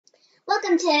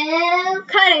Welcome to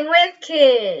Cutting with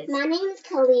Kids. My name is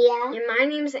Kalia. And my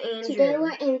name's Andrew. Today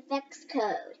we're in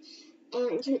VEXcode.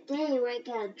 And today we're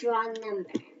going to draw a number.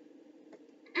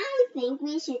 I think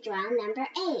we should draw number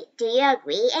 8. Do you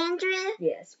agree, Andrew?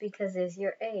 Yes, because it's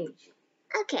your age.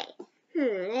 Okay.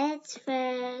 Let's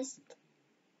first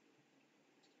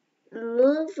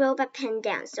move robot pen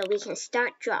down so we can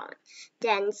start drawing.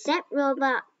 Then set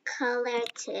robot color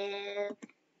to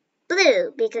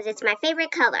blue because it's my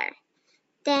favorite color.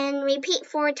 Then repeat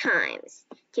 4 times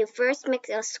to first make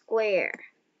a square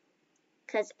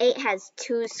because 8 has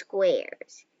 2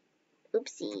 squares.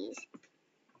 Oopsies.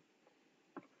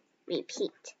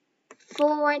 Repeat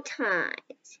 4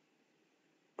 times.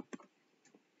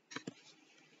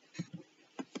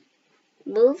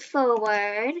 Move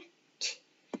forward.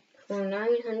 For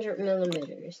 900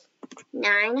 millimeters.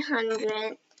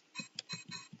 900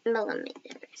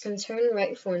 millimeters. And turn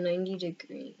right for 90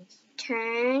 degrees.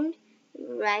 Turn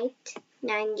right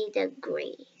 90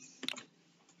 degrees.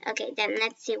 Okay, then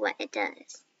let's see what it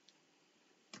does.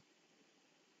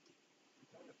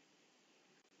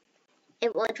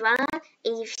 It will draw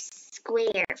a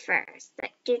square first,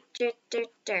 like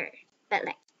but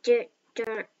like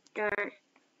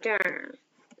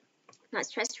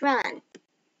Let's press run.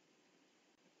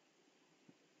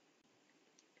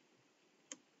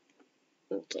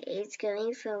 Okay, it's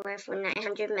going forward for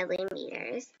 900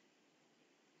 millimeters.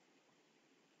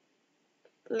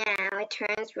 Now it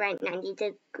turns right 90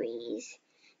 degrees.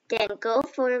 Then go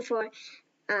forward for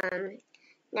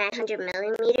 900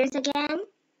 millimeters again.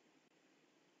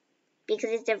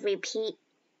 Because it's a repeat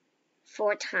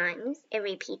 4 times. It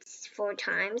repeats 4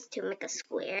 times to make a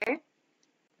square.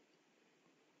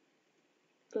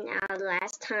 Now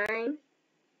last time.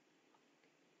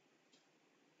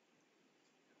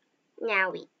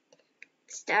 Now we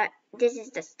start. This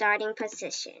is the starting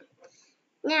position.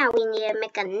 Now we need to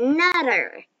make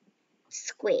another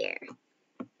square.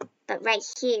 But right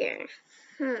here.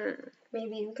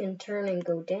 Maybe you can turn and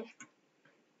go down.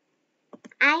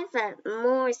 I have a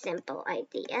more simple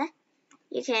idea.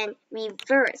 You can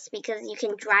reverse because you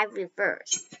can drive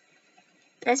reverse.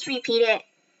 Let's repeat it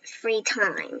 3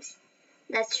 times.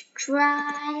 Let's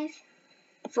drive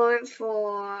reverse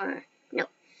for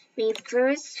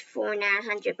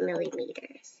 900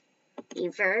 millimeters.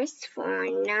 Reverse for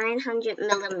 900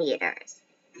 millimeters.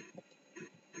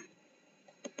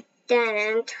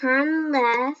 Then turn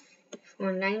left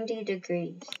for 90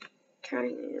 degrees.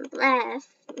 Turn left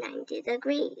 90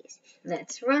 degrees.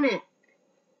 Let's run it.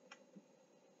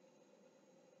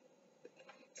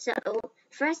 So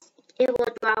first it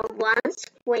will draw 1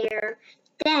 square,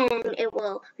 then it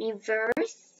will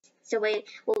reverse. So it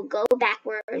will go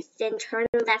backwards, then turn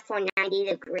left for 90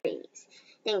 degrees.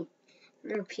 Then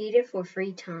repeat it for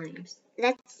 3 times.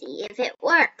 Let's see if it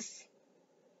works.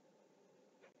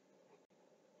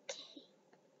 Okay.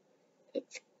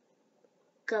 It's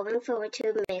going forward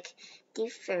to make the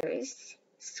first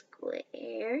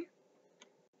square.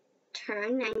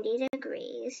 Turn 90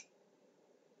 degrees.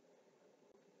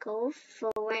 Go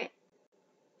forward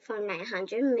for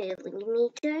 900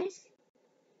 millimeters.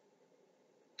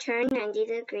 Turn 90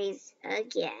 degrees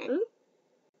again.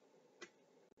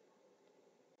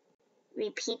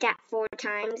 Repeat that 4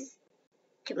 times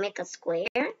to make a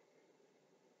square.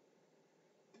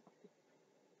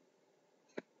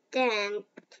 Then,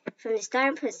 from the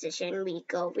start position, we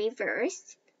go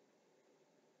reverse.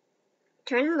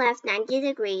 Turn left 90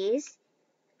 degrees.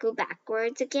 Go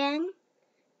backwards again.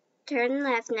 Turn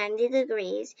left 90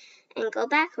 degrees and go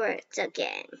backwards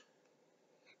again.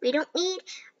 We don't need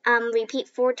repeat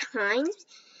 4 times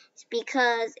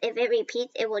because if it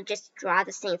repeats, it will just draw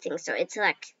the same thing. So it's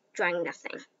like drawing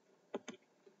nothing.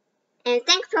 And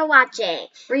thanks for watching.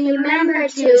 Remember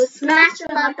to smash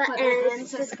the like button and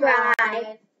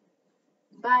subscribe.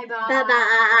 Bye-bye.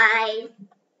 Bye-bye.